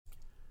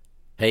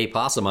Hey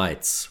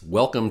Possumites,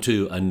 welcome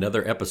to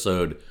another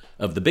episode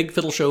of the Big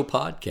Fiddle Show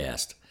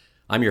podcast.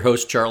 I'm your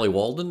host, Charlie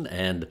Walden,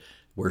 and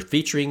we're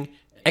featuring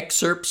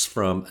excerpts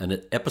from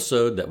an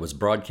episode that was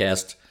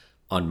broadcast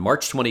on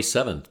March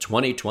 27th,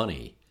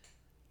 2020.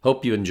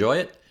 Hope you enjoy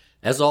it.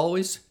 As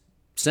always,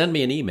 send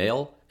me an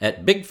email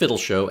at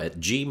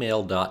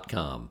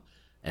bigfiddleshow@gmail.com,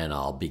 and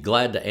I'll be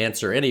glad to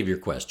answer any of your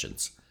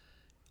questions.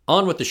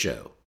 On with the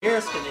show. Can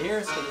you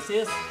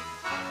see us?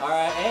 All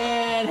right,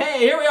 and hey,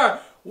 here we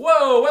are.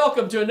 Whoa,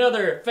 welcome to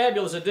another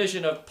fabulous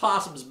edition of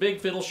Possum's Big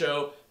Fiddle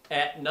Show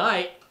at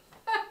night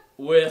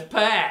with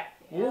Pat.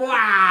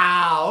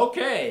 Wow,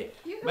 okay.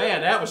 Man,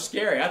 that was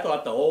scary. I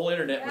thought the whole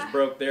internet was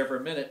broke there for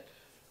a minute.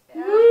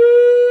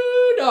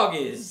 Woo,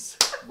 doggies.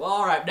 Well,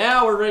 all right,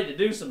 now we're ready to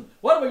do some,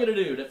 what are we going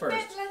to do at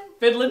first?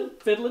 Fiddling.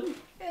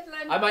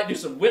 I might do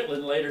some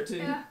whittling later,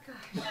 too. Oh,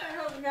 gosh, I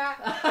hope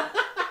not.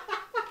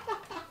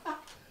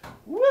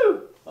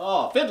 Woo!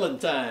 Oh, fiddling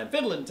time.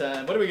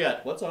 What do we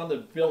got? What's on the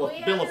bill of fare?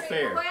 We have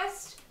a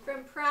request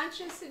from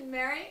Francis and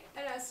Mary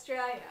in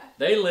Australia.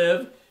 They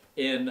live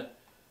in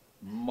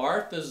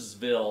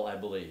Marthasville, I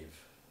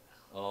believe.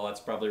 Oh, that's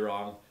probably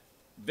wrong.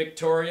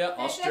 Victoria,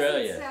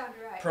 Australia. That doesn't sound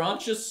right.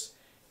 Francis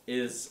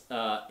is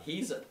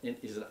he's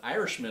an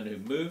Irishman who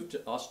moved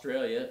to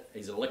Australia.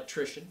 He's an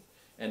electrician,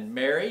 and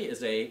Mary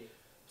is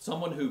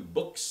someone who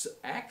books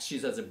acts. She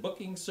has a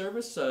booking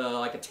service,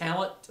 like a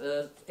talent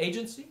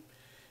agency.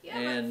 Yeah,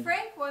 and but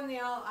Frank won the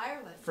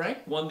All-Ireland.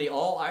 Frank won the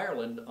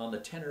All-Ireland on the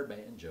tenor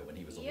banjo when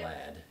he was a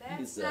lad.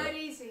 That's not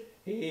easy.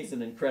 He's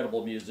an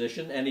incredible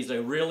musician, and he's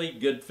a really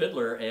good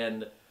fiddler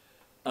and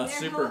a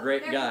super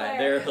great guy.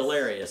 They're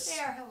hilarious.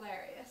 They are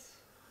hilarious.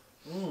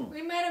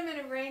 We met him in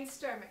a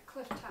rainstorm at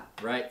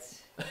Clifftop. Right.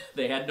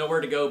 They had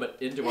nowhere to go but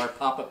into our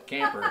pop-up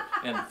camper.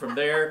 And from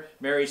there,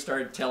 Mary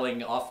started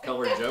telling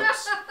off-color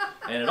jokes.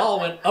 And it all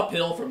went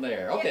uphill from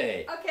there.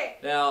 Okay. Okay.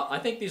 Now, I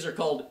think these are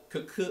called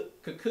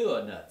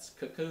kukua nuts.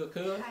 Kukua?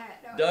 No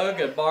Doug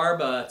idea. and Barb,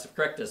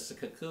 correct us.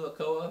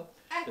 Kukua?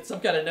 It's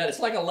some kind of nut. It's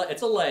like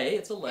it's a lei.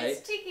 It's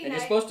tiki and you're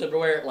nut. supposed to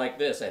wear it like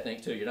this, I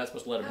think, too. You're not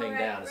supposed to let them hang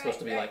down. It's supposed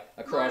to be like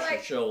across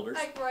your shoulders.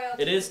 Like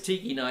royalty. It is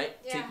Tiki Night.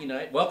 Yeah. Tiki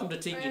Night. Welcome to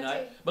Tiki Royalty.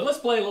 Night. But let's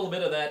play a little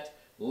bit of that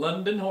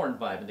London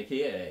Hornpipe in the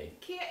key A.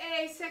 Key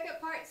A, second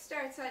part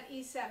starts on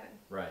E7.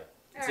 Right.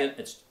 All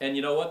right. And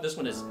you know what? This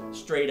one is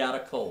straight out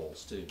of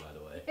Coles, too, by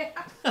the way.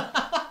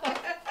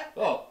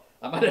 Oh,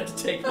 I might have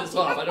to take this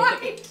off. I don't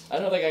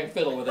think I can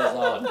fiddle with this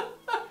on.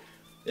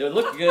 It would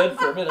look good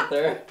for a minute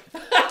there.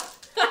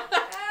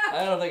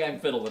 I don't think I can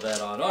fiddle with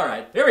that on. All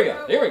right, here we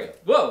go.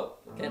 Whoa,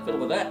 can't fiddle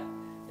with that.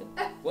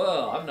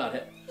 Whoa, I'm not.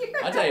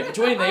 I tell you,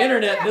 between the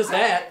internet and this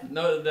hat,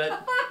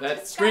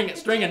 that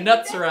string of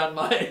nuts around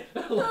my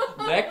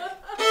neck.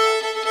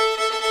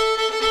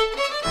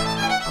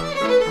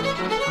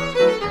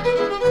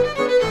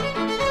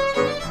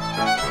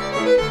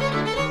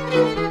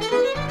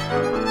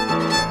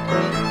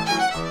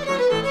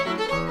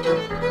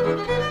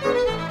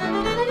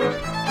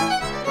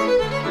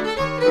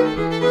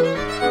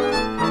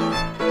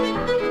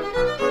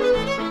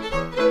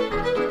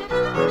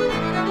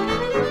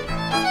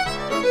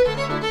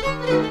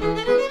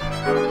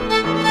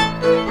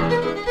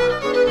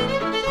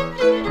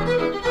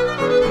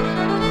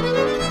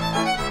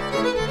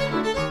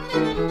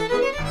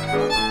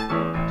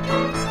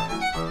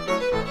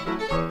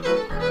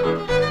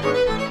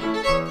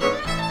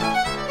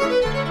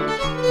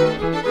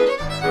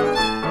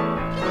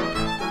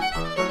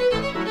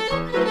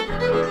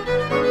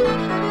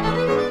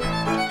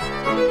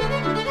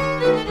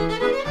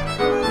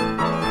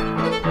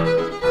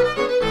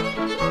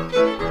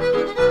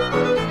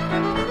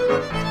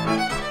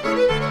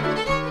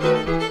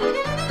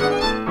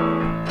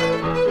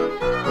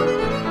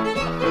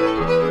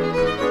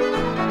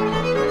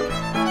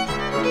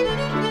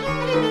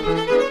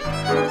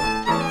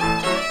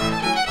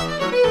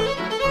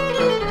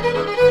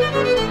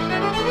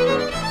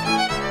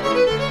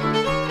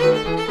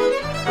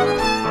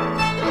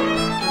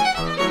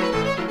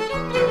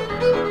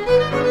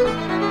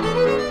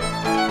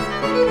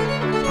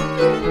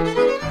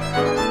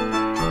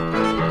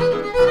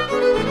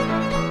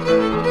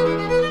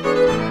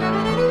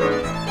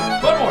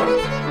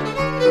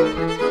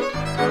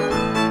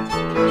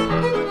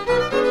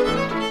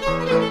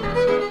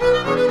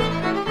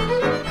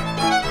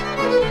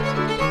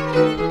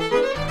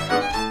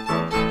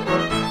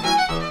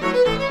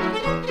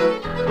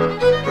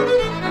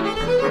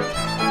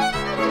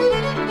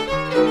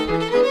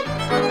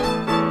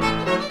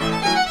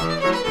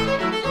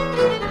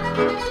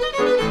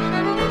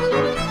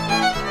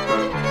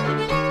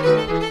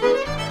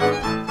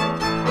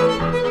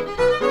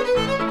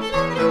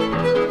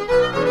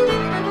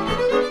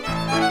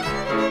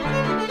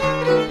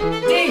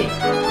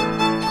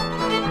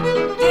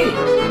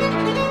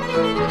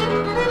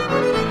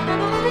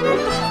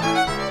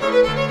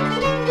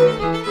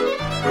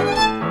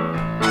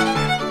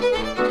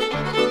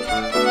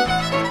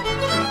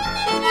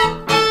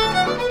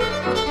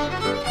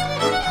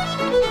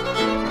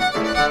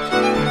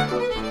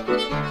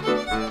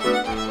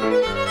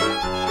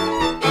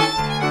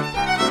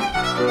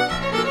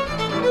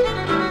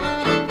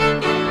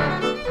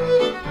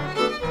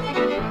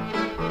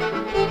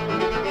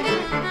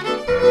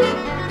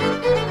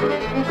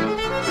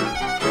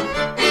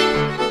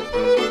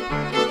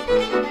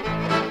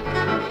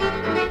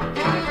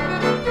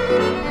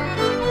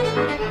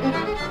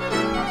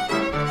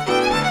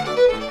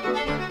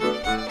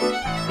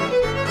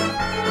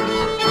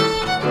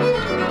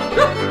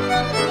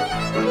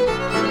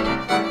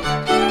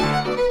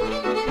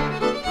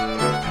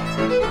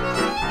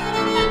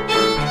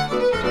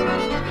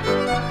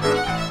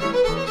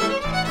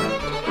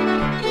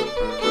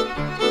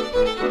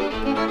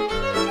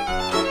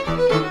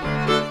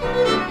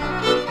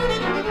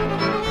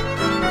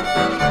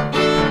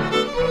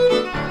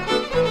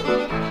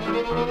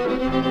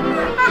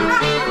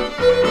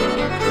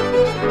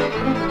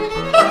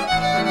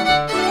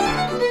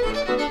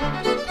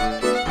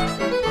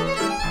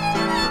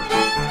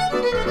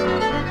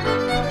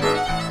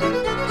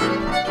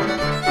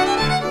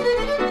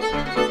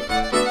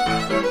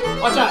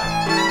 Watch out!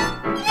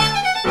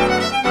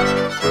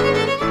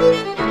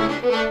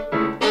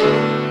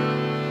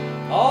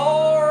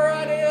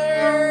 Alrighty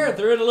there.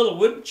 Threw in a little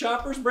wood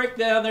choppers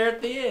breakdown there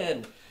at the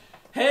end.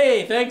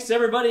 Hey, thanks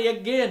everybody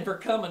again for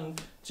coming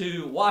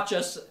to watch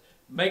us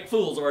make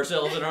fools of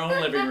ourselves in our own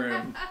living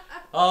room.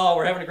 Oh,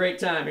 we're having a great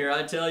time here.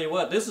 I tell you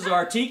what, this is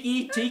our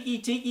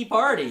tiki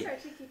party.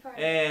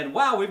 And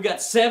wow, we've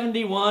got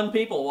 71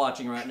 people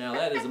watching right now.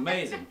 That is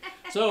amazing.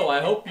 So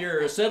I hope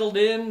you're settled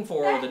in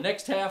for the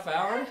next half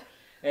hour.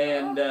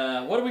 And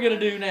what are we going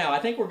to do now? I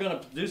think we're going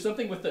to do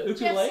something with the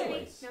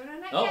ukuleles.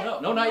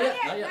 No, not yet.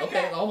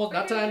 Okay, almost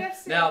not time.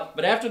 Now,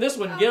 but after this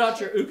one, get out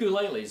your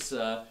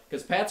ukuleles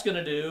because Pat's going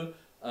to do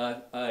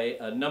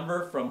a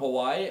number from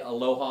Hawaii,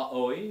 Aloha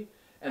Oi.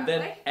 And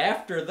then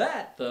after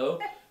that, though,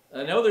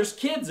 I know there's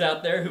kids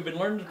out there who've been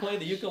learning to play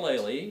the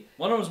ukulele.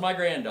 One of them is my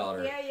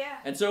granddaughter. Yeah.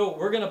 And so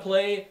we're going to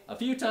play a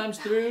few times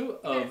through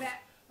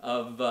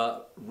of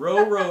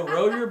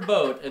row your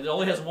boat. And it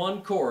only has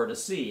one chord, a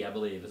C, I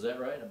believe. Is that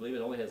right? I believe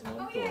it only has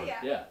one chord.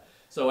 Yeah.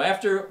 So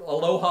after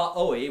Aloha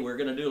Oi, we're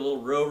going to do a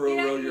little row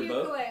your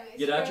boat.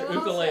 Get out your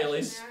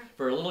ukuleles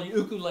for a little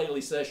ukulele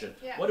session.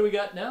 Yeah. What do we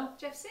got now?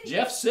 Jeff City.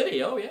 Jeff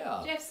City, oh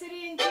yeah. Jeff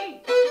City and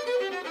G.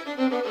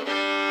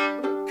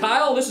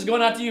 Kyle, this is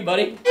going out to you,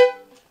 buddy.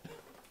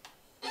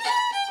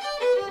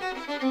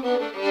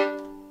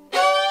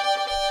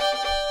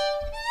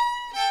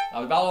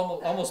 I've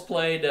almost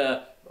played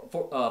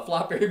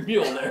Flop-Eared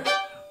Mule there.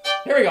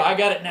 Here we go. I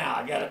got it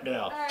now.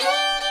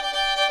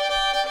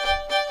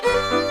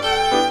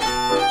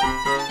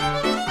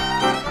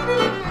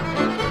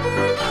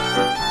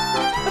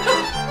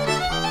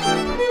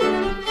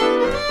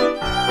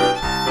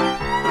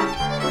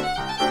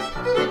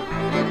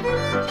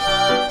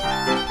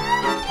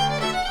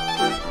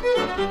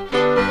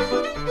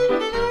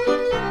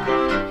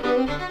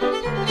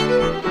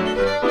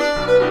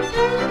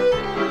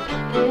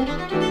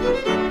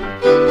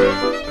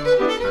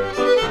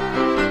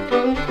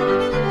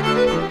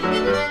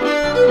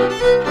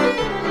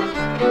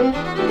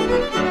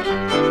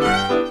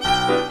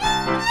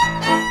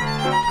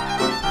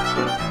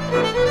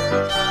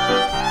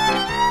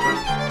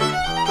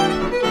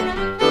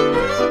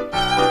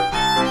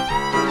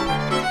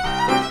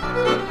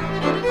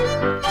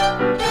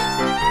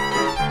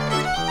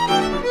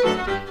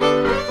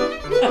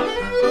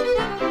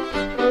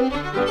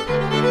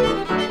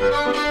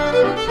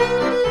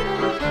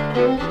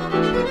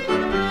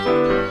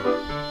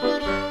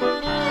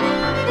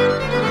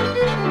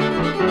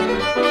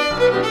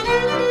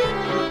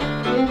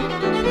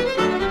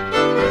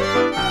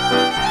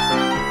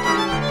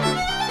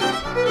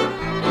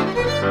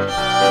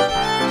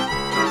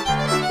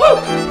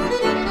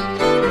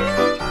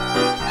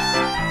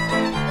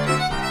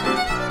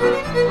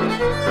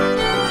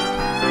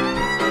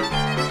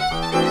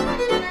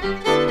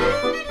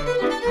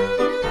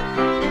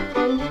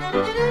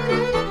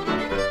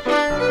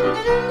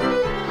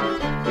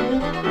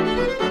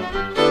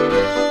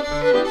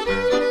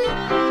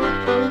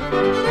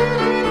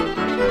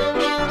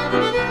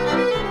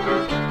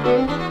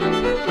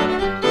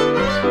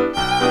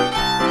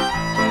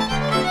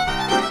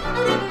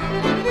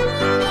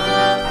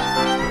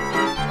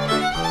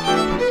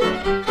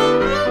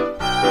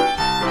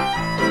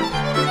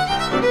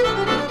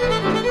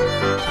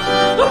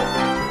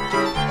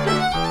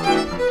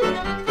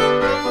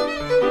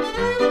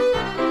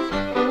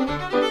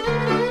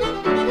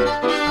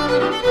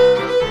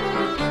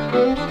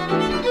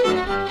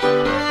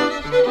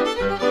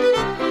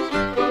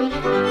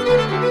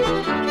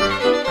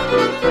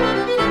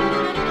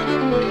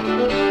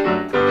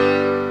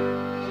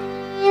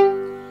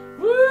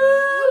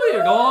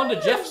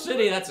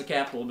 That's the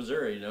capital of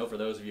Missouri, you know, for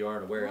those of you who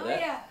aren't aware of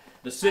that. Yeah.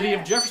 The city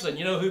of Jefferson.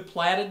 You know who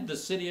platted the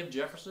city of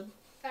Jefferson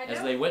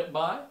as they went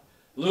by?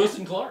 Lewis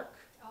and Clark.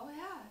 Oh,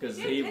 yeah. Because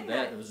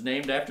that was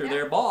named after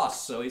their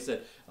boss. So he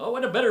said, oh,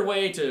 what a better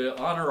way to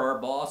honor our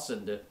boss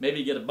and to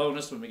maybe get a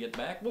bonus when we get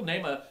back. We'll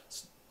name a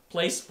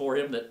place for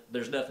him that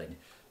there's nothing.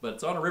 But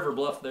it's on a river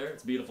bluff there.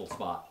 It's a beautiful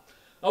spot.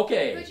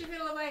 Okay. Put your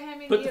fiddle away, hand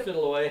me Put the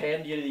fiddle away,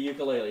 hand you the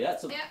ukulele.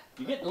 That's yeah.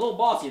 You're getting a little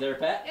bossy there,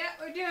 Pat. Yeah,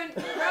 we're doing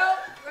row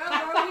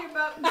your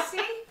boat and C.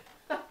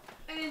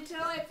 And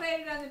until I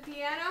played it on the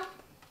piano,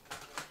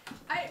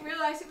 I didn't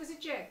realize it was a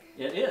jig.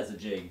 It is a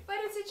jig. But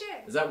it's a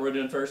jig. Is that what we're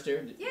doing first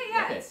here?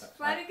 Yeah. Okay. It's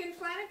Flanagan.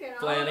 Flanagan.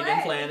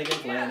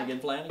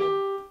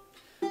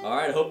 All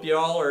right, I hope you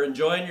all are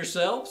enjoying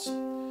yourselves.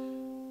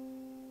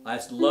 I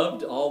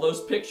loved all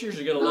those pictures.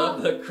 You're going to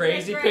love the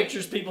crazy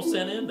pictures people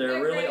sent in. They're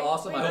really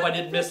awesome. I hope I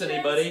didn't miss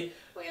anybody.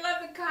 We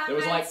love the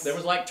comments. There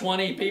was like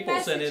 20 people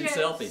sent in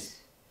selfies.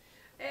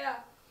 Yeah.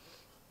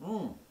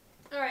 All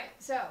right,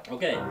 so.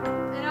 Okay.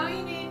 And all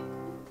you need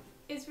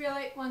is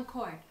really one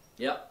chord.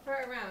 Yep. For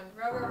a round.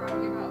 Row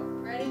your boat.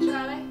 Ready,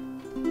 Charlie?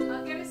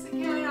 I'll give us the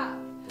count off.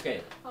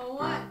 Okay.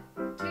 1,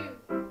 2,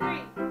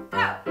 3,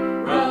 go!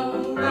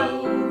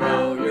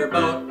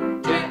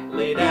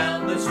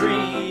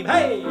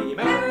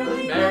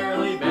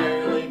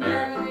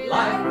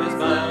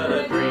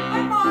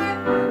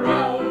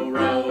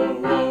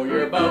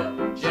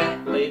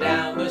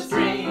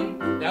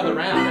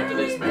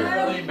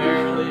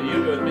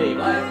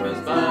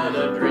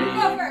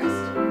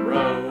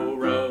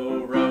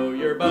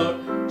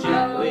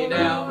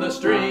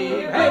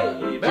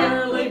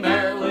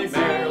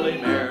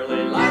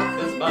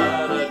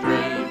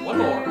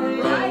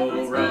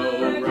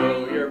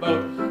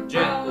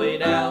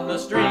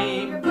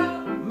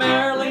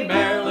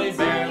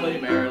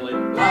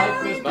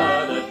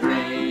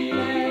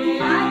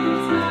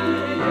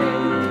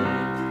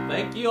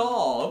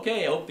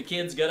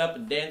 up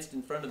and danced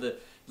in front of the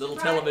little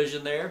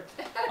television there.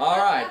 All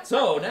right,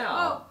 so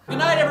now, good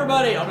night,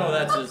 everybody. Oh, no,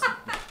 that's just...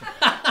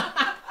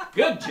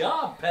 Good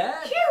job,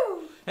 Pat.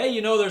 Phew. Hey,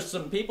 you know, there's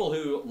some people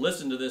who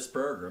listen to this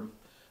program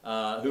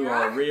who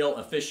are real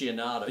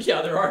aficionados.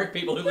 Yeah, there are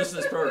people who listen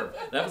to this program.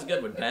 That was a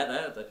good one, Pat.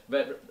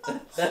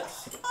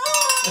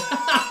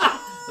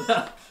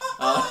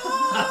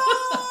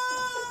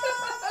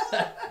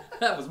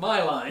 That was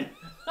my line.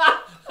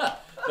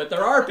 But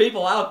there are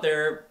people out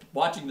there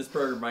watching this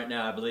program right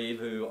now, I believe,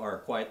 who are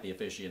quite the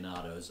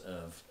aficionados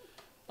of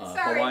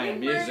Hawaiian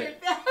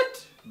music.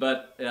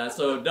 But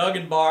so Doug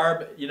and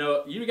Barb, you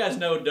know, you guys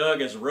know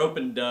Doug as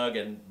Ropin' Doug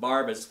and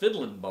Barb as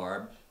Fiddlin'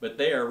 Barb, but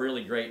they are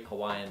really great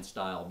Hawaiian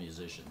style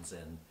musicians.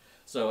 And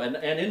so, and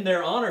in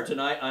their honor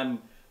tonight, I'm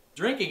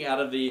drinking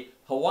out of the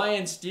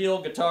Hawaiian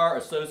Steel Guitar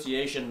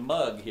Association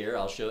mug here.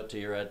 I'll show it to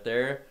you right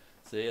there.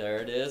 See, there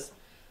it is.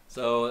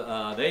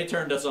 So they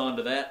turned us on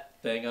to that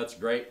thing. That's a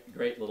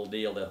great little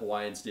deal, the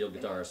Hawaiian Steel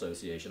Guitar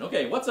Association.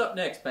 Okay, what's up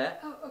next, Pat?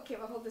 Oh, okay,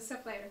 we'll hold this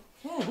up later.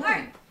 All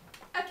right.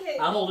 Okay.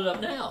 I'll hold it up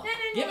now. No.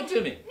 Give it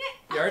to me.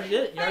 You already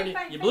did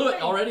it. You blew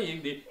it already.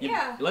 You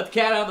Yeah. let the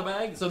cat out of the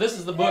bag. So this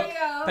is the book There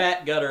you go.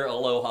 Pat Gutter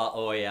Aloha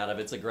Oi out of.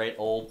 It's a great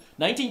old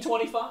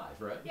 1925,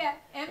 right? Yeah,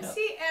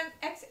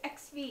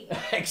 MCMXXV.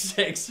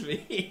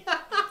 XXV.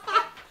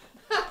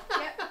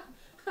 Yep.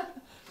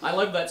 I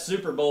love that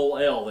Super Bowl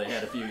L they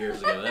had a few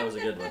years ago. That was a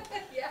good one.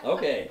 Yeah.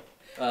 Okay.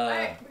 All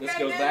right, we This got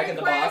goes another back in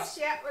the request. box.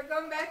 Yeah, we're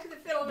going back to the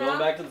fiddle now. Going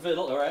back to the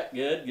fiddle. All right.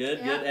 Good.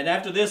 Yeah. And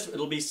after this,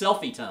 it'll be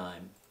selfie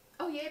time.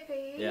 Oh,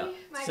 yippee. Yeah,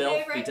 My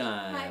selfie favorite.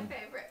 time. My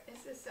favorite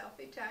is the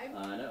selfie time.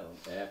 I know.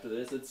 After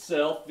this, it's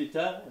selfie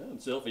time.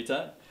 Selfie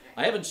time.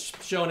 I haven't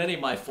shown any of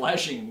my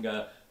flashing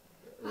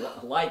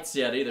lights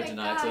yet either Thank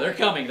tonight, God. so they're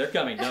coming.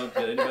 Don't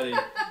anybody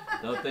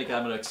don't think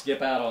I'm going to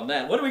skip out on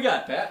that. What do we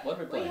got, Pat? What are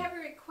we We playing? have a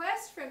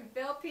request from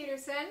Bill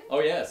Peterson.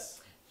 Oh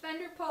yes,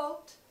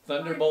 Thunderbolt.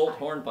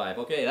 Hornpipe.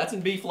 Okay, that's in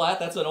B flat.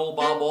 That's an old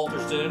Bob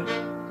Walters tune.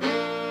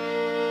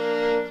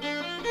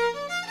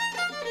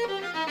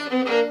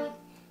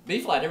 B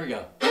flat. Here we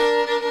go.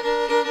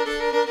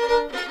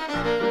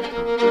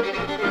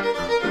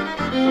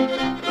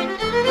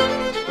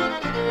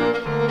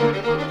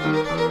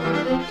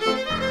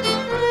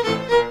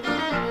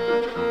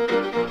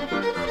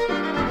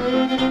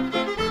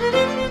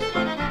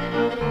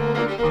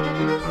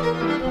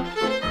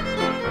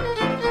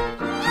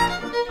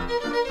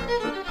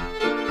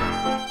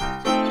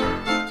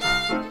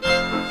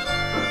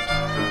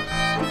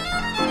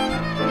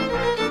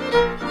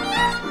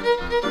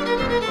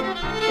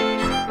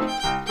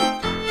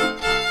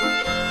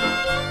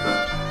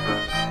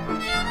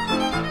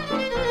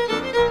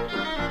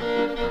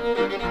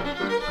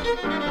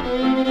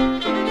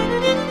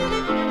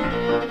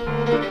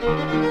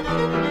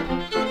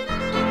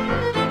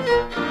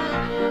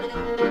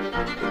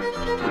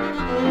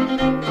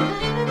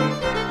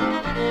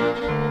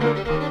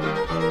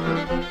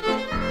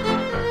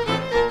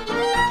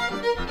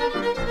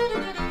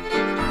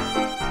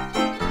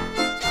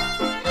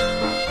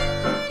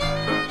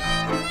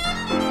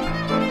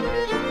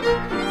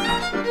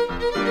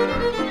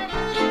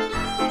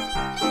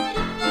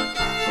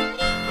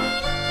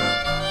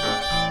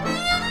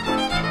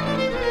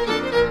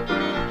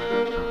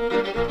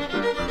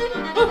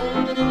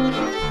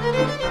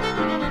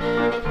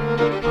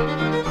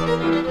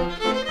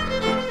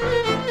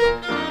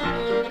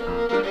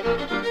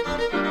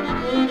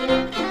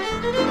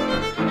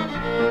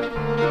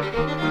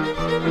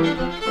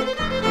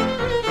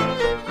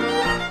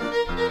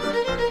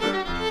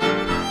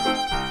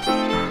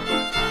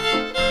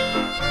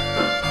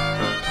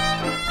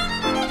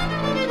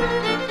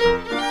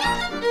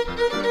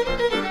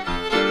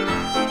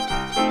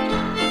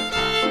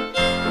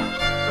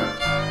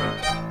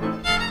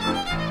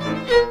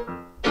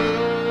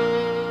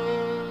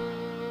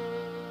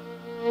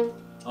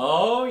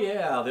 Oh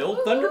yeah, the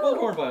old Thunderbolt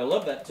Hornpipe. I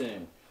love that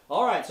tune.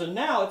 All right, so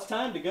now it's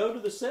time to go to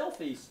the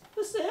selfies.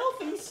 The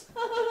selfies.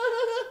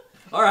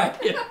 All right,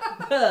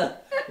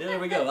 there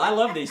we go. I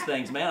love these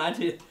things, man.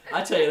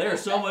 I tell you, they're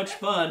so much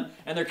fun,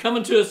 and they're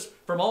coming to us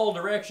from all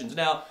directions.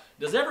 Now,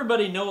 does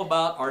everybody know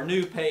about our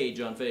new page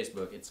on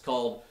Facebook? It's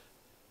called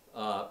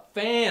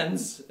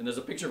Fans, and there's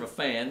a picture of a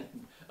fan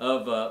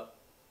of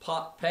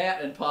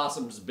Pat and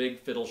Possum's Big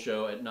Fiddle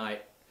Show at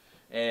night.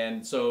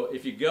 And so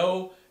if you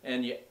go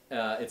and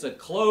it's a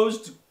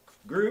closed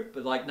group,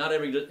 but like not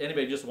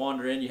anybody just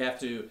wander in. You have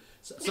to,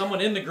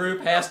 someone in the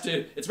group has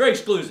to, it's very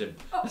exclusive.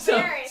 Oh, So,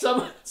 very.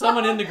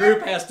 someone in the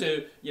group has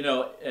to,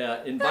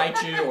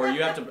 invite you, or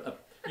you have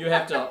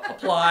to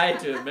apply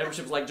to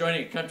memberships, like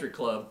joining a country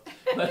club.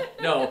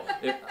 But no,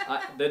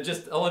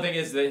 the only thing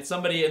is that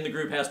somebody in the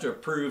group has to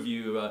approve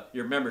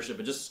your membership.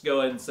 But just go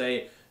ahead and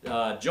say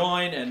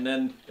join, and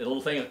then a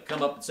little thing will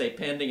come up and say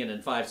pending, and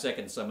in 5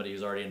 seconds somebody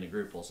who's already in the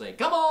group will say,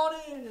 come on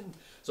in.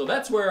 So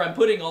that's where I'm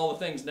putting all the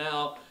things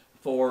now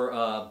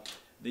for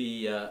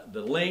the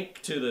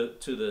link to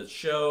the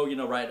show.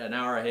 Right an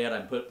hour ahead,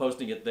 I'm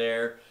posting it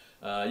there.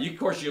 Of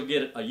course, you'll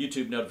get a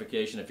YouTube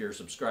notification if you're a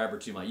subscriber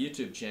to my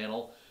YouTube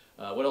channel.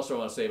 What else do I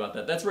want to say about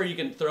that? That's where you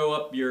can throw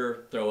up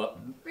your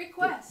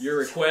requests. Your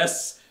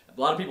requests. A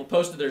lot of people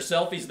posted their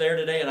selfies there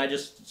today, and I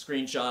just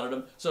screenshotted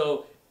them.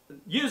 So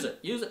use it.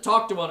 Use it.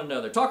 Talk to one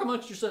another. Talk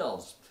amongst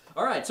yourselves.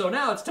 All right. So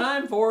now it's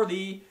time for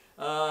the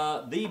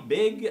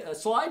big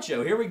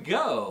slideshow. Here we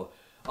go.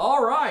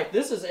 All right.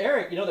 This is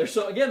Eric. You know, there's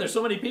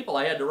so many people.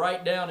 I had to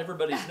write down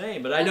everybody's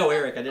name, but I know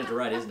Eric. I didn't have to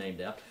write his name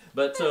down.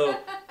 But so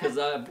because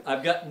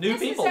I've got new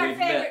people we've met. This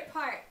is our favorite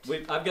part.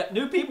 I've got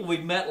new people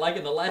we've met like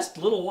in the last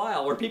little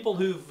while, or people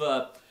who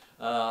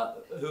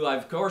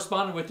I've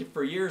corresponded with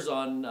for years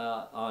on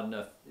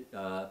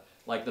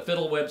like the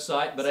Fiddle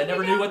website, but So I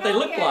never knew what they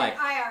looked like.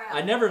 IRL.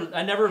 I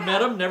never met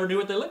them, never knew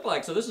what they looked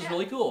like. So this is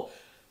really cool.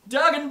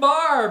 Doug and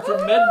Barb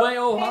from Medway,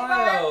 Ohio.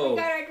 Hey, Barb, we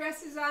got our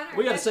dresses on.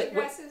 We got to say,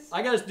 dresses.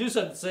 I got to do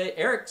something to say.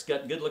 Eric's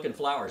got good-looking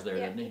flowers there,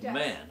 Yeah, doesn't he? he does.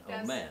 Man,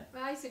 Does. oh man.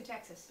 Well, he's in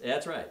Texas.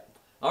 That's right.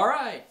 All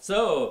right,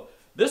 so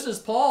this is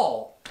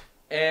Paul,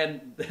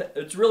 and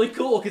it's really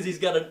cool because he's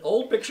got an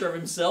old picture of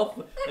himself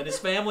and his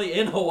family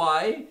in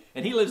Hawaii,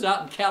 and he lives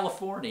out in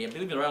California,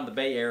 living around the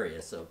Bay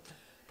Area. So,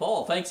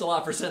 Paul, thanks a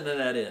lot for sending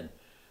that in.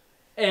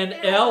 And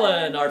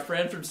Ellen, our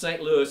friend from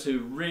St. Louis, who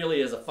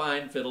really is a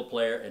fine fiddle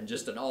player and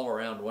just an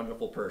all-around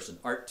wonderful person.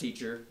 Art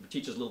teacher,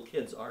 teaches little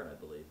kids art, I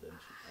believe.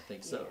 I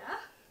think so. Yeah.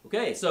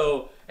 Okay,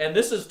 so, and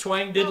this is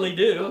Twang Diddly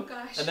Doo, Oh,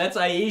 gosh. and that's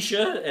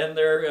Aisha and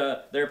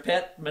their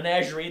pet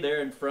menagerie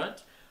there in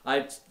front.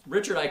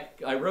 Richard, I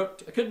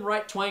couldn't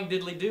write Twang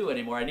Diddly Doo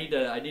anymore. I need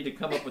to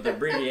come up with an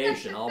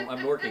abbreviation.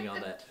 I'm working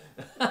on that.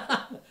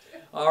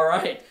 All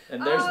right,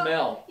 and there's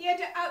Mel. You had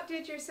to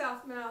outdid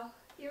yourself, Mel.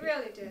 You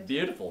really did.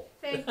 Beautiful.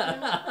 Thank you.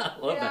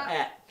 Love the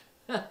hat.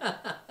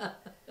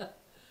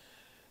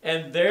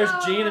 And there's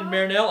Jean and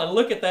Marinelle, and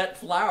look at that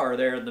flower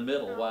there in the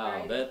middle. Oh,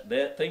 Wow, right.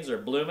 that things are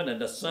blooming,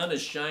 and the sun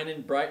is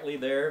shining brightly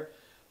there.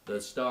 The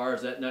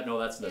stars, no,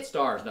 that's the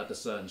stars, not the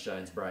sun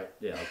shines bright.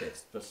 Yeah, okay.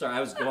 Sorry, I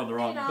was going the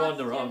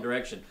wrong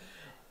direction.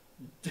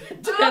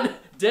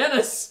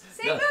 Dennis,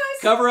 St. Louis.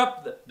 cover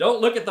up. Don't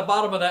look at the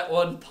bottom of that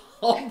one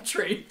palm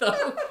tree,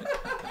 though.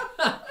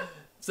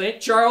 St.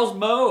 Charles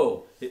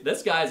Moe.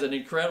 This guy's an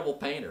incredible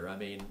painter. I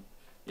mean,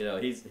 you know,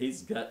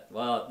 he's got,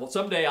 well,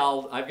 someday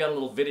I've got a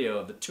little video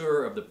of the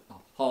tour of the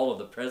Hall of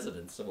the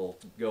Presidents, so we'll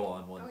go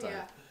on one time.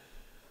 Yeah.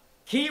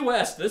 Key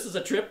West. This is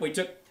a trip we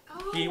took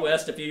Key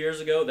West a few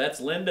years ago. That's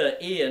Linda,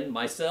 Ian,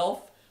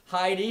 myself,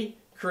 Heidi,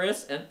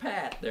 Chris, and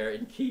Pat there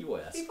in Key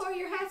West. Before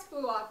your hats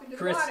blew off into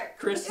the water.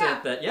 Chris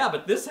sent that. Yeah,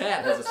 but this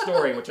hat has a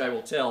story which I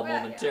will tell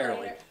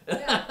momentarily.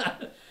 Yeah.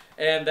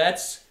 And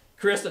that's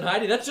Chris and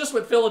Heidi. That's just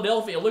what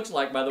Philadelphia looks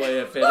like, by the way,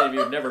 if any of you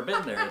have never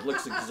been there. It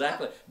looks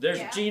exactly... There's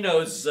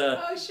Gino's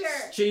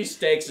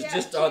cheesesteaks is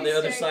just on the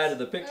other side of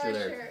the picture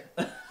there.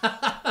 Sure.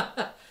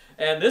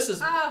 And this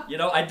is, you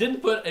know, I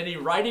didn't put any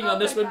writing on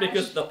this one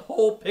because the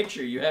whole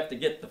picture, you have to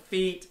get the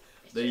feet,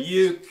 the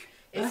uke,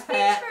 the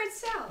hat, for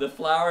itself. the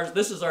flowers.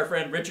 This is our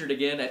friend Richard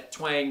again at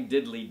Twang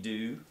Diddly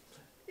Doo.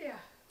 Yeah.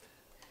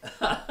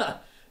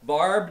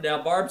 Barb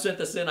sent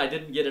this in. I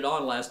didn't get it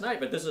on last night,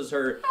 but this is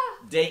her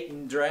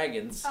Dayton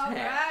Dragons hat.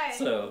 Right.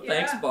 So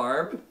thanks,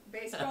 Barb.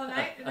 Baseball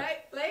night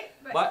tonight, late.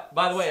 But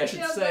by the way, I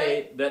should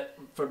say that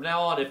from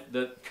now on, if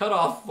the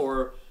cutoff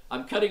for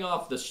I'm cutting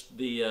off the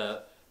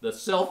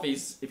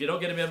selfies. If you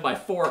don't get them in by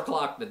 4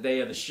 o'clock the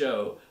day of the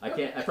show, I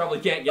probably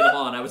can't get them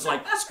on. I was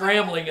like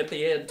scrambling at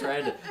the end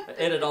trying to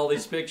edit all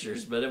these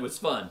pictures, but it was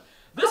fun.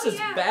 This is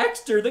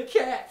Baxter the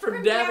cat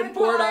from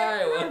Davenport,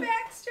 Iowa. Poor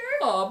Baxter.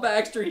 Oh,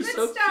 Baxter, he's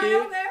so style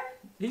cute. There.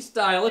 He's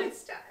styling. Good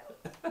style.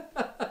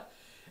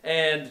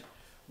 And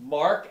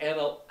Mark and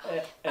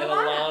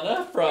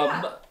Alana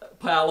from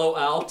Palo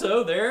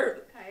Alto there.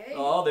 Hey.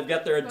 Oh, they've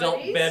got their adult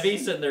Buddies.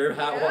 bevies and their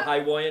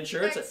Hawaiian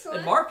shirts. Excellent.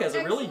 And Mark has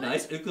a really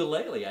nice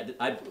ukulele.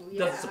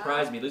 Doesn't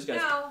surprise me. These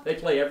guys, they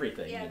play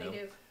everything. Yeah, you know? they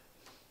do.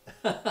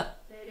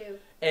 They do.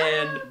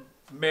 And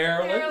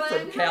Marilyn from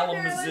Hi,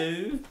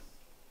 Kalamazoo.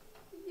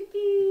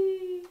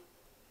 Yippee.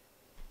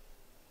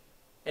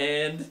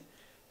 And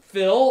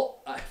Phil,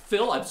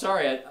 I'm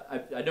sorry,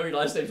 I know your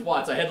last name's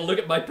Watts. I had to look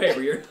at my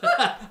paper.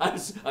 I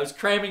was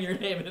cramming your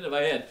name into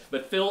my head.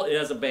 But Phil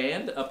has a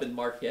band up in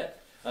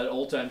Marquette, an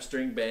old-time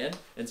string band.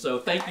 And so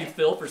thank you,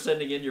 Phil, for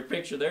sending in your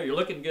picture there. You're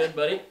looking good,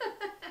 buddy.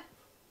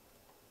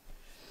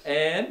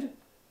 And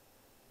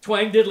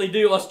Twang Diddly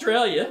Doo,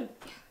 Australia,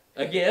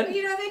 again. Well,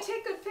 you know, they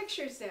take good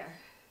pictures there.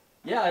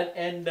 Yeah,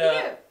 and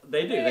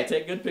they do. They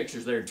take good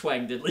pictures there in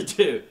Twang Diddly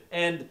Doo.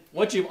 And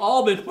what you've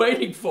all been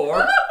waiting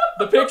for,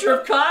 the picture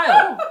of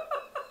Kyle.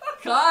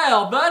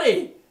 Kyle,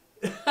 buddy.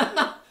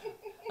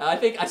 I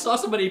think I saw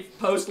somebody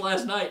post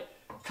last night,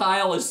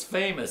 Kyle is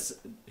famous.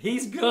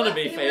 He's gonna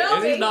be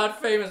famous. He's not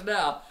famous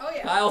now. Oh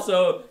yeah. Kyle,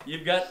 so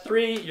you've got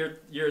you're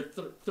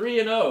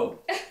 3-0.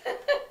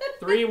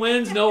 3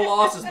 wins, no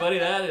losses, buddy.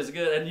 That is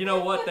good. And you know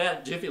what?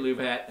 That Jiffy Lube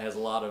hat has a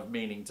lot of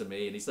meaning to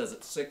me. And he says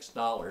it's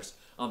 $6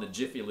 on the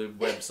Jiffy Lube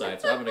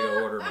website, so I'm gonna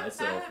go order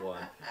myself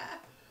one.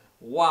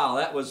 Wow,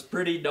 that was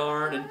pretty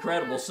darn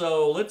incredible.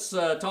 So let's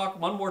talk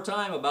one more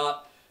time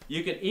about,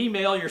 you can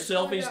email your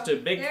selfies to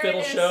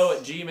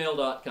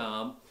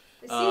bigfiddleshow@gmail.com.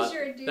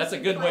 seizure-inducing that's a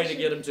good way to question.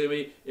 get them to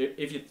me.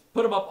 If you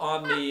put them up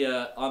on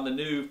the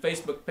new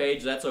Facebook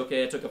page, that's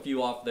okay. I took a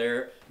few off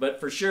there, but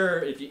for sure,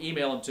 if you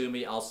email them to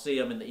me, I'll see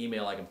them in the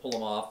email. I can pull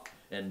them off.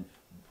 And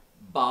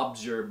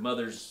Robert's your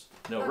mother's.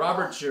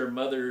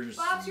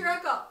 Bob's your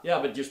uncle. Yeah,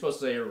 but you're supposed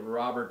to say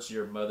Robert's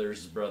your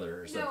mother's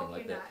brother or something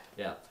like that.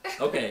 Not. Yeah.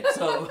 Okay.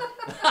 So. You're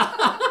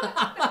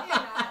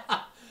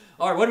not.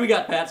 All right. What do we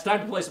got, Pat? It's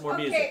time to play some more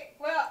music. Okay.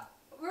 Well,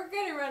 we're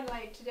gonna run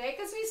late today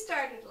because we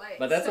started late.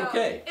 But that's so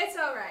okay. It's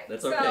all right.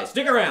 That's okay.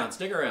 Stick around.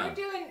 Stick We're around.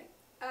 doing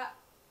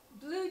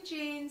Blue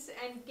Jeans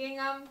and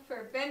Gingham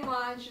for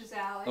Benoit and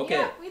Giselle. And Okay.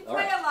 yeah, we All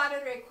play right. a lot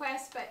of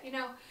requests, but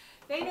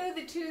they know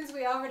the tunes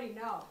we already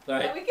know. All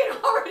right. That we can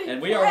already And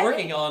we play. are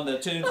working on the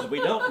tunes that we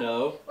don't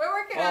know. We're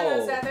working on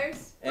those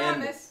others.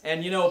 Promise.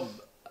 And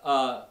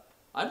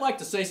I'd like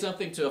to say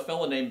something to a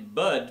fellow named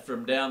Bud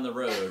from down the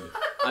road.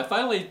 I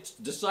finally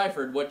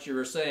deciphered what you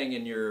were saying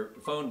in your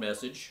phone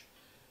message,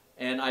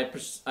 and I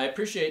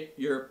appreciate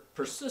your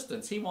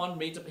persistence. He wants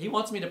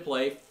me to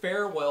play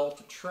Farewell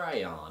to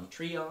Treon,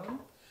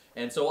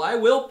 and so I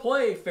will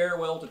play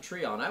Farewell to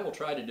Treon. I will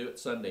try to do it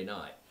Sunday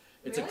night.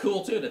 It's Really? a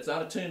cool tune. It's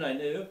not a tune I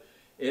knew.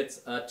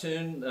 It's a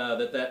tune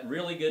that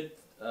really good,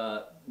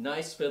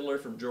 nice fiddler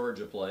from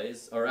Georgia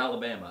plays, or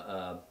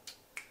Alabama.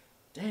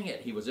 Dang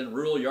it, he was in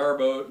Rural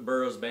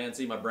Yarborough's band.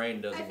 See, my brain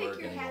doesn't work anymore.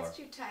 I think your hat's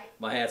too tight.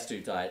 My hat's too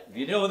tight. If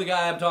you know the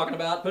guy I'm talking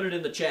about, put it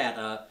in the chat.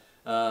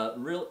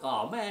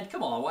 Oh man,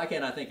 come on, why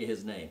can't I think of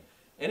his name?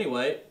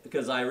 Anyway,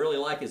 because I really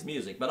like his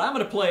music. But I'm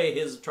going to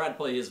try to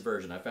play his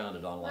version. I found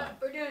it online.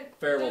 We're doing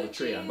Farewell to Blue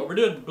Treon. Jeans But we're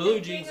doing Blue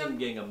and Jeans and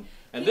Gingham.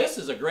 And Yeah. this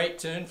is a great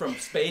tune from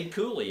Spade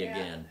Cooley Yeah.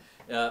 again.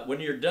 When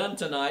you're done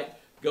tonight,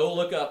 go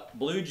look up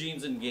Blue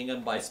Jeans and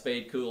Gingham by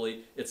Spade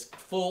Cooley. It's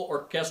full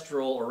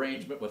orchestral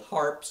arrangement with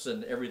harps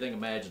and everything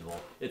imaginable.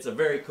 It's a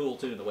very cool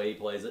tune the way he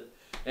plays it.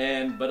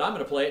 But I'm going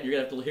to play it, and you're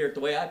going to have to hear it the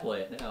way I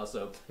play it now.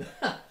 So,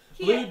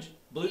 Key of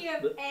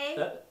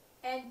A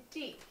and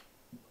D.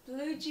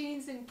 Blue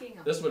Jeans and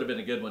Gingham. This would have been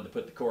a good one to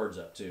put the chords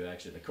up to,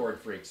 actually. The chord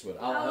freaks would.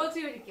 We'll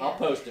do it again. I'll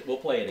post it. We'll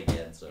play it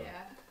again. So. Yeah.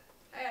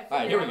 I gotta All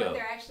right, figure here we out go. what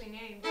they're actually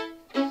named.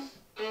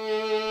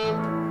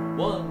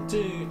 1,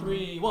 2,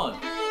 3, 1.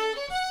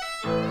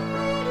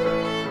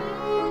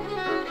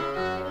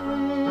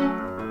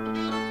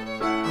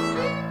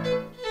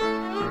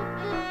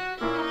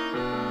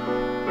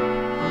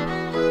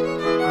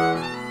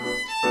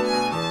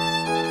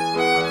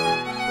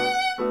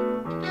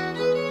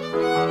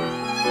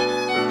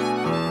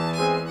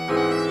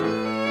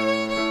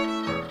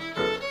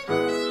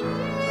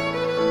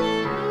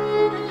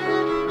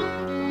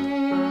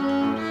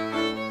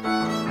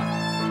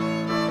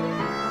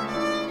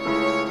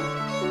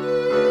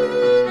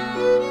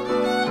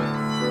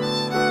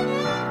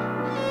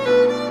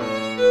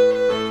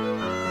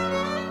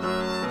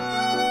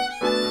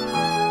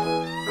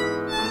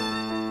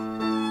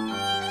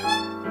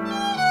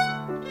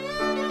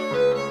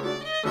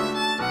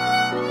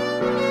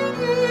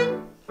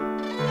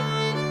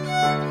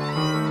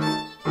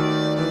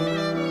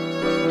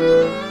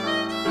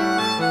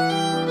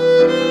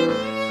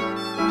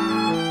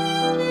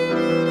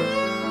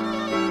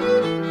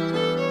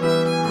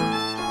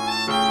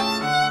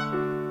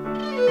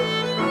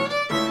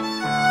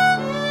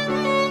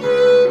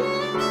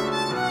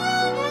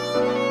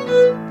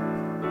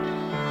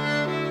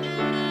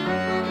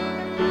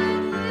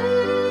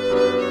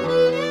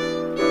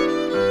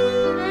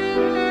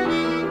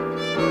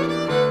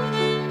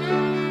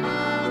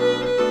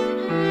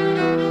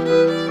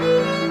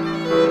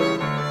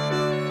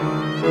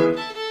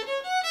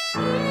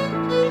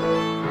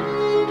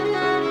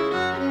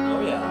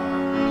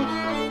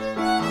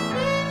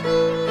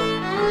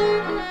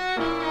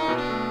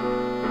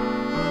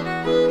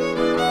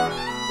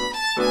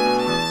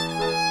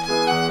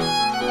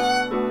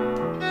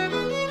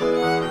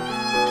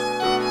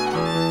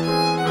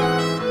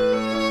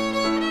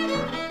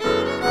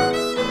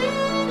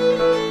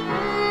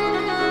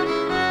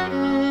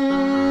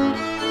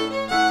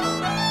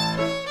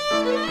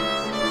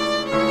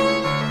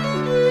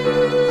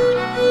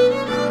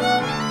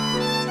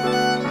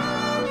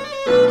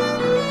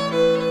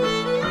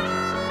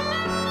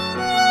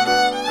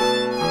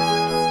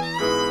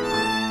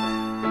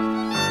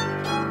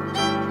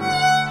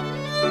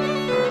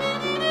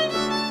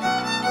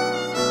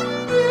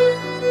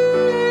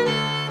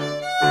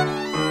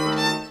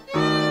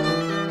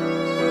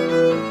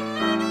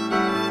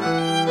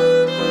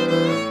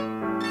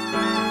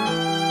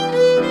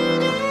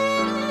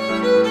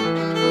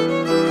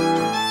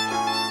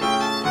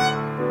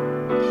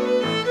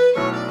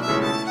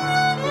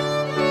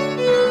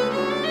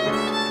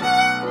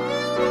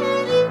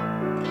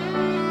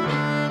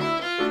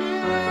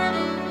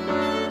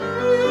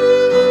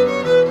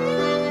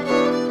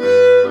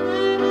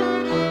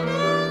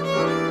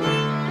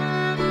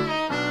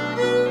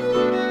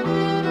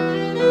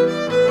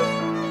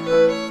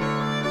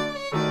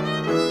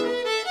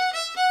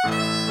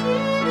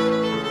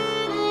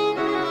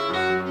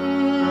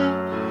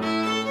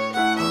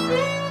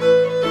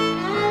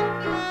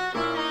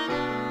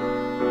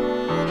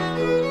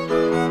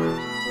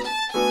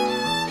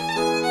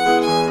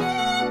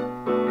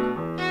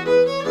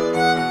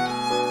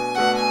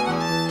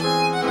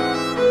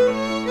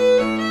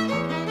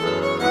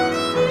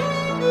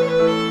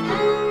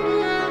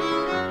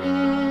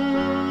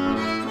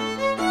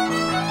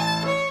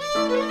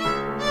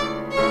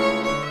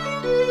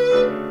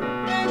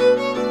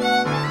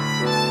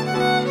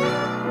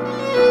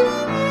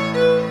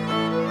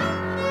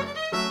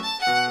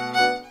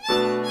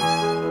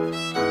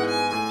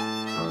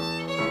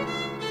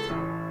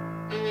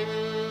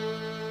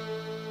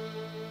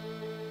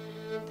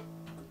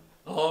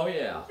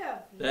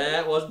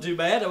 too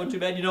bad. That wasn't too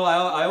bad. You know,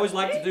 I always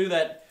like to do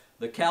that,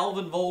 the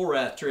Calvin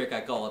Volrath trick,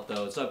 I call it,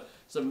 though. So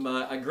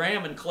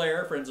Graham and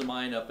Claire, friends of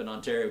mine up in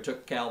Ontario,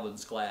 took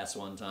Calvin's class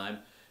one time.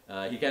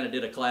 He kind of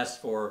did a class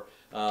for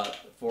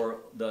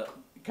the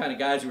kind of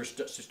guys who were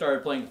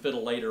started playing the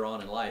fiddle later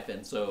on in life,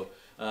 and so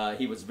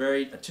he was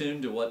very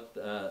attuned to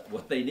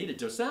what they needed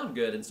to sound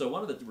good. And so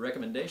one of the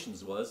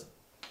recommendations was,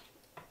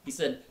 he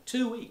said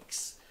 2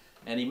 weeks,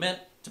 and he meant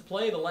to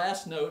play the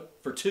last note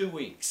for 2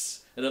 weeks.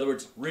 In other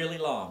words, really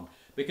long,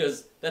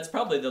 because that's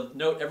probably the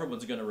note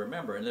everyone's going to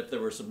remember. And if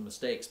there were some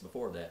mistakes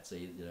before that,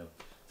 see, you know.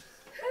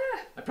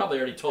 I probably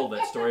already told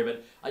that story,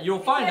 but you'll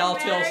find I'll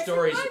tell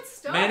stories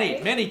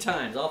many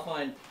times. I'll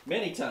find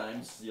many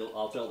times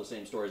I'll tell the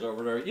same stories over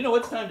and over. You know,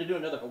 it's time to do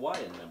another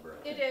Hawaiian number.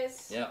 It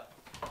is. Yeah.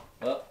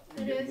 Well,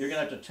 you're going to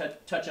have to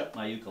touch up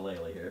my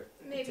ukulele here.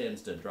 Maybe. It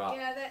tends to drop.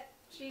 Yeah, that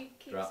she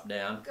keeps drop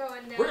down.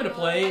 Going down. We're going to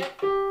play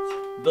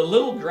The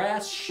Little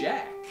Grass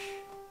Shack.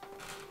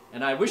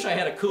 And I wish I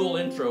had a cool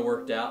intro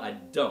worked out. I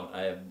don't.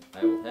 I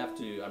will have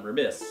to. I'm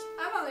remiss.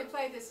 I've only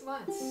played this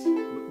once.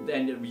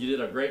 And you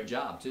did a great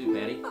job too,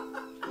 Patty.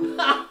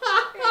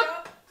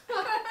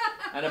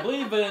 And I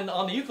believe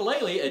on the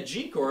ukulele, a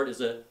G chord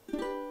is a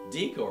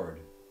D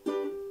chord.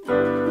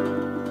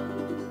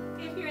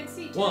 If you're in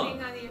C tuning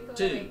on the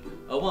ukulele.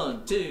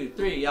 1, 2,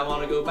 3. I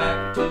want to go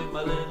back to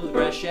my little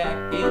grass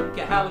shack in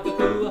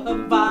Kahalakakua,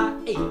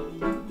 Hawaii.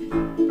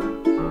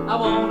 I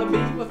want to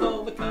be with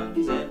all the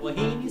cunnies and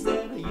wahinis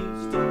that I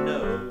used to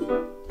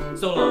know.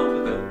 So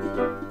long ago,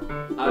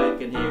 I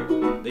can hear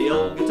the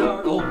old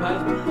guitar, old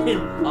pipes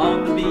playing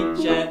on the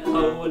beach at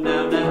Hoa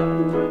now.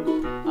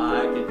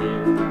 I can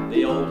hear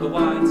the old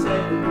Hawaiian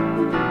say,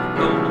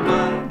 Kona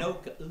mai no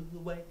ka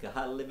uwe ka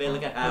hale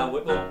belika, how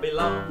it won't be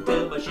long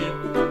till my ship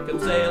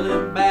comes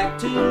sailing back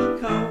to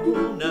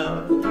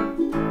Kona.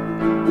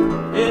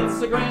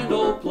 It's a grand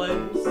old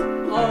place,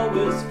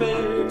 always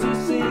fair to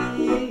see.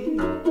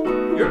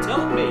 You're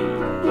telling me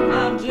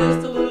I'm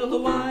just a little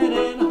Hawaiian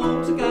and a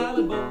homesick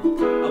island boy.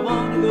 I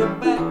want to go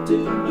back to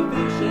my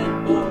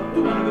fishing boy. I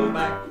want to go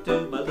back to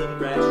my little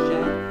grass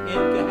shack in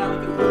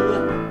Kahalakakua,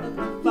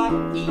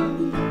 Hawaii,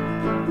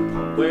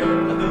 where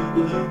the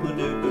hoo hoo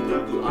doo doo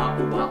doo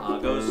ah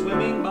go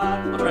swimming by.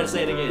 I'll try to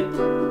say it again.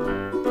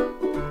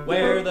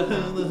 Where the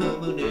hoo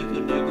hoo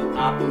doo doo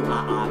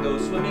ah go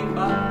swimming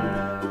by.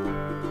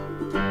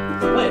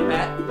 Play it,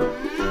 Pat.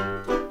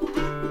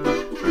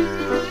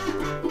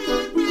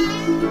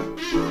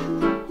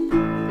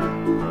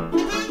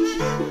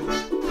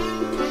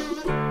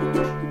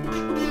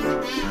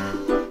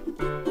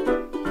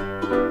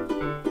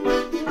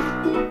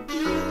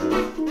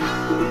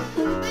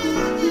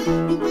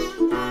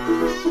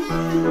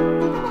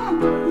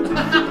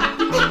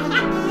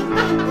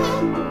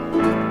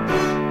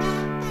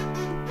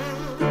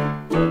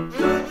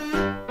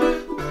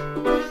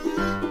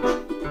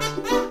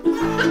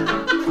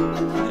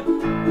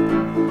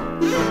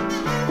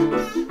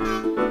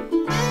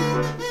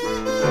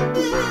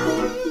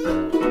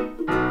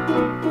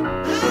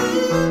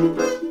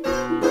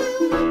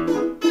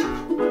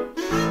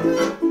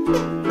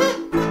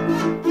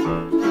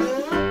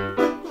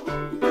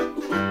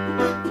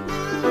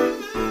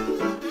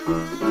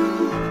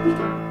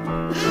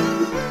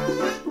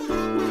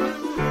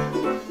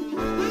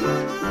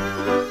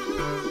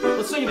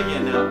 Sing it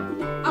again now.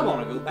 I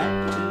want to go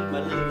back to my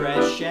little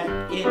grass shack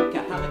in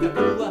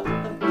Kahalakakua,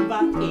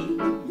 Hawaii.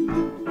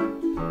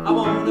 I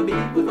want to be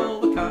with all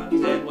the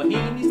connies and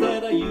wahinis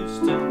that I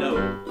used to know.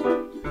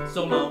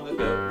 So long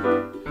ago,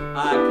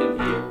 I can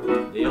hear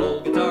the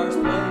old guitars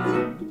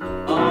playing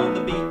on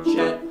the beach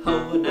at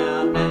Hoa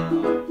now.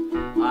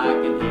 I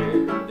can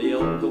hear the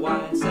old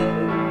Hawaiian say,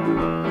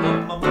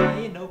 Come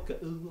mai no ka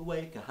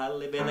uwe ka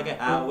hale belika,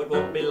 how it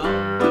won't be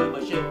long till my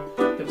ship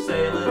comes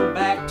sailing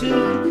back to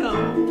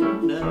Kona.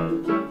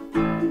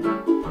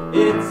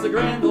 It's a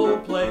grand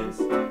old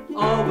place,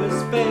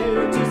 always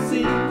fair to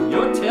see.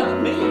 You're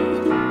telling me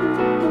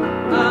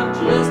I'm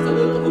just a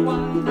little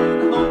Hawaiian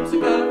and a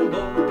homesick island boy.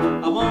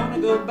 I want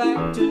to go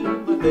back to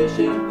my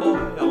fishing boy.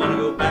 I want to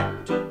go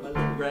back to my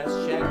little grass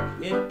shack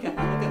in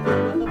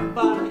Kahalakakua,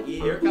 Hawaii.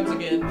 Here it comes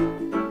again.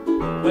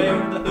 Where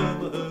the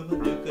huma huma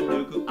nuka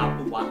nuku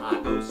apua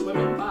I go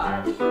swimming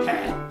by.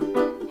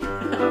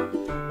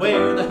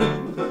 Where the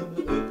huma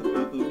huma uku.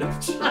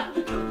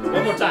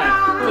 One more time.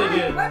 Really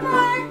good. One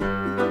more.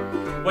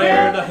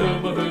 Where the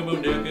huma huma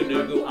nuku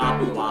nuku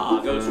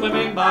apua go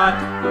swimming by.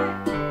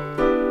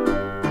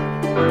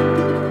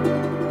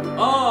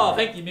 Oh,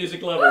 thank you,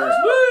 music lovers.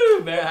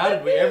 Woo! Man, how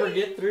did we ever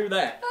get through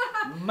that?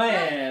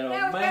 Man,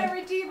 Now oh we man. gotta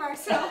redeem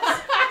ourselves.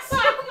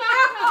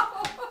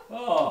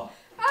 Oh.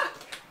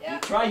 Yeah.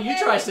 You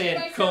try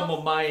saying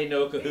Como Mai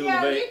no Kahulu.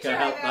 Yeah, you try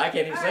that. I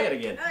can't even say it All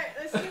again. All right,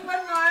 let's do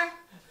one more.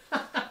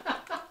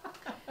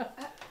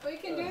 We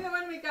can do the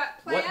one we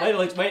got planned.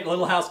 Wait, a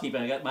little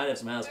housekeeping. Might have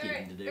some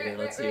housekeeping to do here.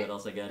 Let's see right. what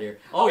else I got here.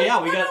 Oh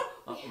yeah, we got.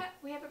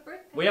 We have a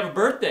birthday. We have a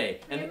birthday,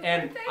 We have a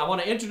and birthday? I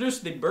want to introduce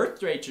the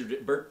birthday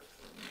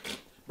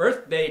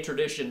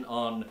tradition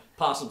on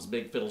Possum's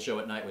Big Fiddle Show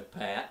at Night with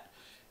Pat.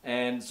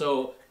 And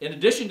so, in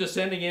addition to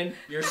sending in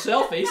your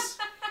selfies,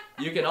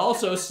 You can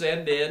also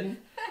send in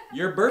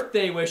your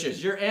birthday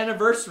wishes, your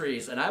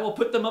anniversaries, and I will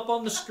put them up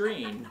on the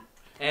screen.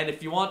 And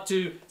if you want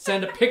to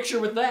send a picture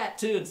with that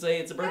too and say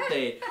it's a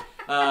birthday,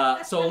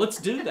 so let's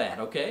do that,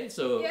 okay?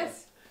 So,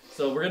 Yes.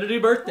 so we're gonna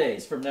do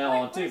birthdays from now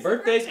on too.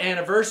 Birthdays,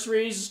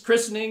 anniversaries,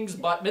 christenings,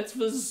 bat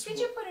mitzvahs. Did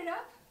you put it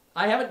up?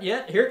 I haven't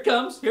yet. Here it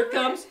comes. Here it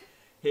comes.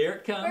 Here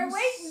it comes. We're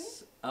waiting.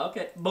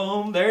 Okay,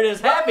 boom, there it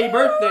is. Happy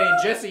birthday,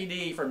 Jesse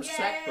D. from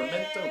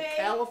Sacramento,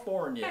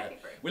 California. Happy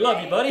birthday. We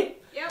love you, buddy.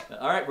 Yep.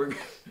 All right, we're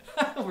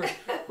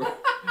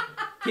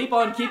keep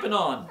on keeping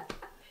on.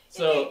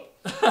 So,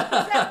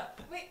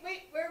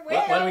 We're way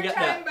what do out we of got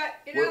time, now? but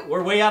you know.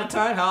 We're way out of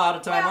time. How out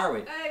of time are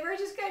we? We're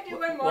just gonna do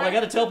one more. Well, I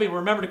got to tell people,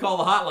 remember to call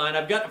the hotline.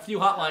 I've got a few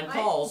hotline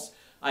calls.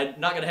 I'm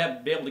not going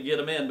to be able to get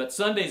them in, but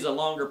Sunday's a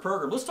longer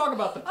program. Let's talk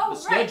about the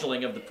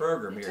scheduling of the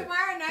program here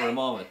tomorrow night, for a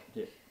moment.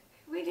 Yeah.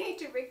 We need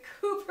to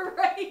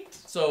recuperate.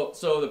 So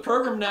the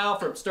program now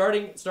from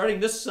starting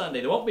this Sunday.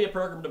 There won't be a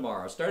program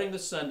tomorrow. Starting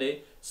this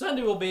Sunday,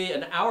 Sunday will be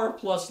an hour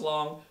plus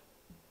long.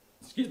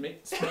 Excuse me.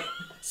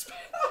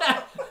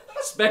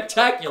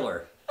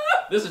 Spectacular.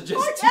 This is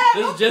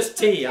just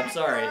tea. I'm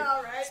sorry.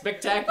 All right.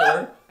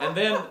 Spectacular. And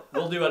then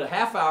we'll do a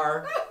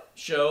half-hour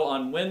show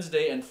on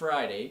Wednesday and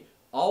Friday,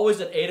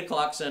 always at 8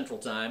 o'clock Central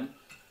Time.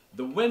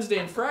 The Wednesday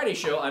and Friday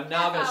show I'm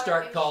now going to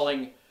start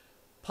calling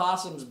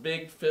Possum's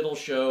Big Fiddle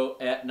Show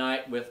at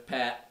Night with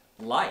Patt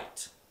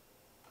Light.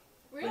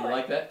 Really? You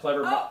like that?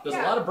 Clever. There's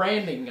a lot of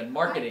branding and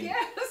marketing.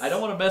 I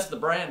don't want to mess the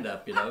brand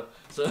up, you know.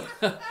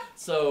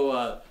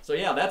 So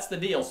yeah, that's the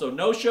deal. So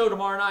no show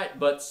tomorrow night,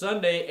 but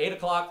Sunday, 8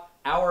 o'clock,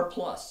 hour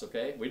plus,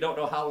 okay? We don't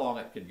know how long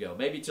it could go.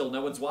 Maybe till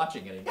no one's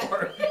watching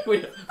anymore.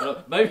 Maybe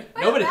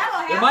nobody.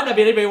 There might not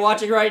be anybody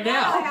watching right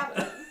now. That'll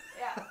happen.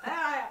 Yeah, that'll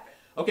happen.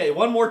 Okay,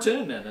 one more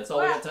tune then. That's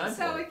all we got time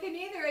for. So we can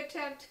either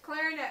attempt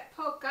clarinet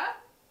polka,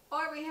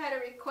 or we had a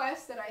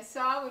request that I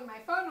saw when my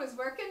phone was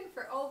working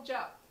for Old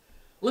Joe.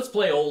 Let's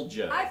play Old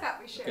Joe. I thought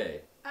we should. Okay.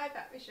 I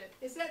thought we should.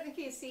 Is that in the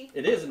key of C?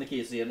 It is in the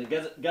key of C, and it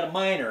got a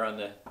minor on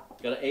the,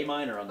 got an A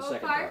minor on the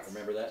second part.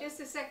 Remember that? Just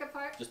the second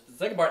part? Just the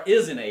second part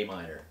is in A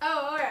minor.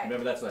 Oh, all right.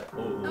 Remember that's like,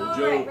 oh, Joe.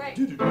 Joe. Right.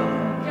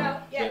 Joe.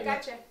 Yeah,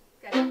 gotcha.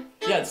 Yeah,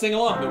 and sing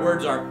along. The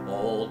words are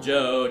Old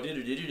Joe,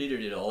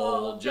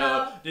 Old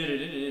Joe,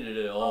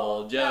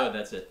 Old Joe.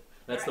 That's it.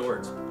 That's the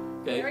words.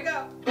 Okay. Here we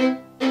go.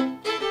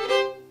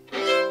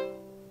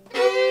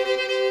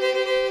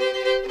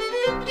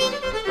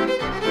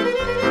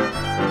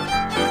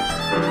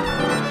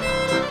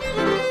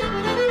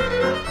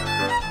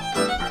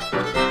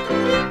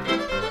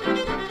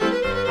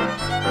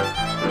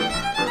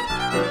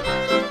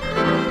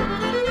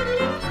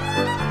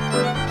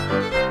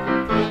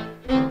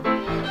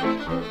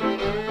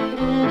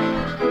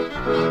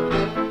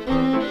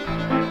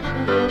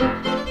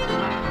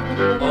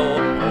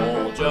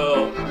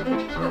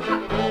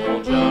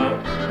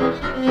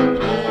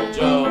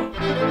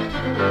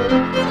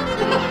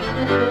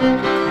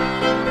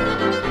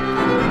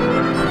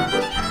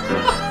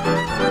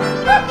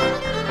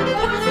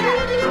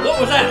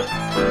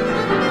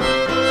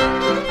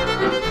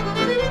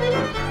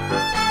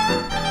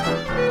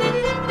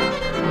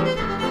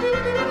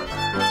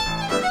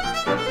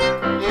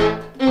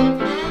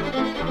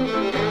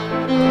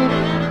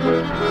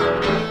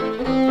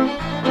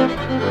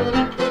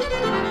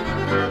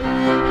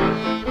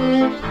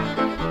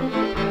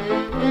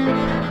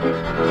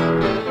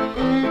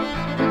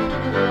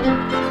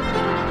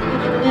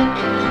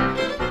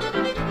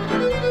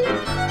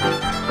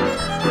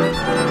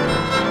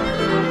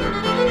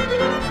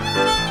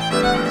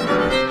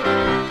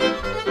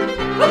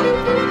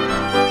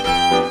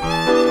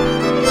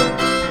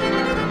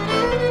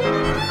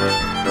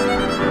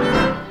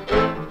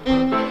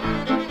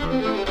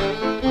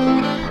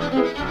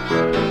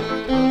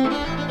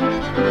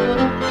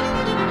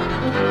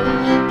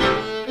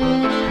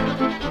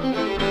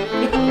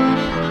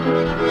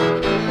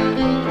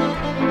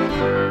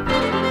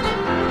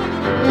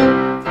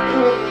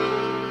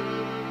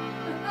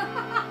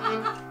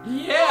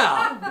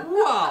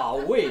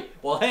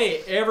 Well,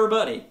 hey,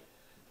 everybody.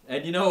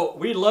 And you know,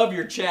 we love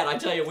your chat. I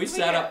tell you, we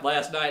sat up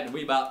last night and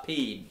we about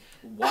peed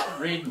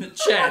reading the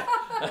chat.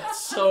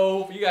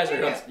 So you guys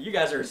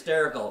are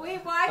hysterical. We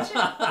watch it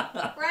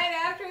right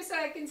after so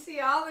I can see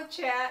all the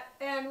chat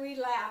and we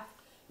laugh.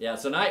 Yeah,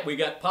 so tonight we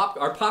got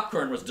our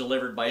popcorn was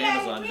delivered by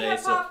Amazon today,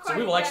 so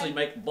we will actually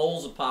make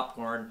bowls of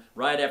popcorn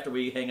right after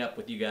we hang up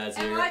with you guys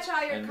here and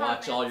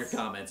watch all your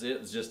comments. It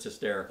was just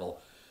hysterical.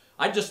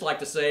 I'd just like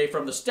to say,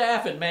 from the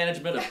staff and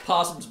management of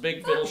Possum's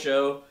Big Fiddle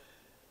Show,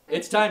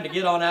 it's time to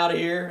get on out of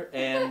here,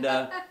 and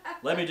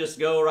let me just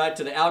go right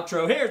to the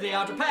outro. Here's the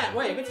outro. Pat,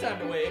 wave. It's time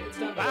to wave. It's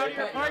time to wave.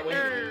 Pat, wave.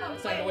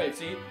 It's time to wave.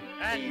 See?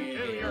 And do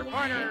your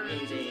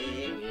corners.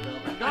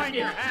 Join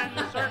your hands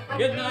in circle.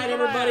 Good night,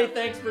 everybody.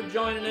 Thanks for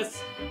joining us.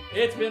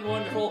 It's been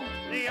wonderful,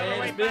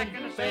 and it's been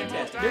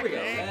fantastic. Here we go.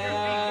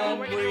 And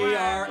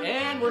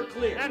we're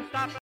clear.